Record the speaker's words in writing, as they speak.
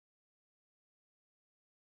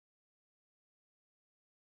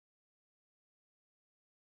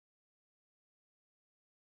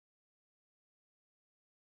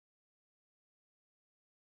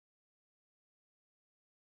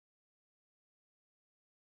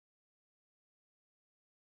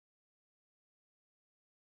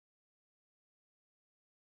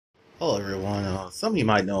Hello, everyone. Some of you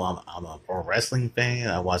might know I'm a pro wrestling fan.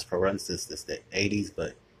 I watched pro wrestling since the '80s,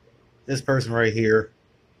 but this person right here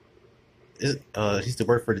he used to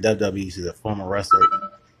work for the WWE. She's a former wrestler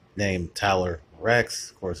named Tyler Reks.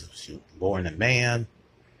 Of course, she was born a man.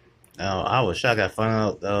 Now, I was shocked I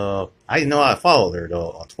found out. I didn't know I followed her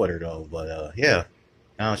though on Twitter though, but yeah,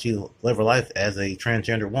 now she lived her life as a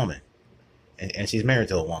transgender woman, and she's married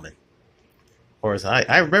to a woman. Of course,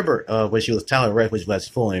 I remember when she was Tyler Rek, which was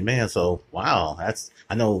fooling a man. So wow, that's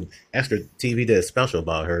I know. Extra TV did a special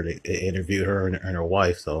about her. They interviewed her and her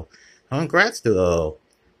wife. So congrats to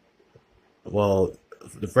well,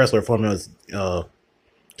 the wrestler formula is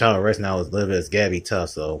Tyler Rek now is living as Gabbi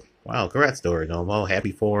Tuft. So wow, congrats to her. Well,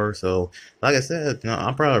 happy for her. So like I said,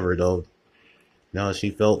 I'm proud of her though. She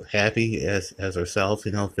felt happy as herself.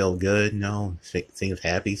 Felt good. She seems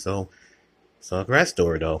happy. So congrats to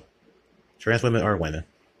her though. Trans women are women,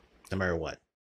 no matter what.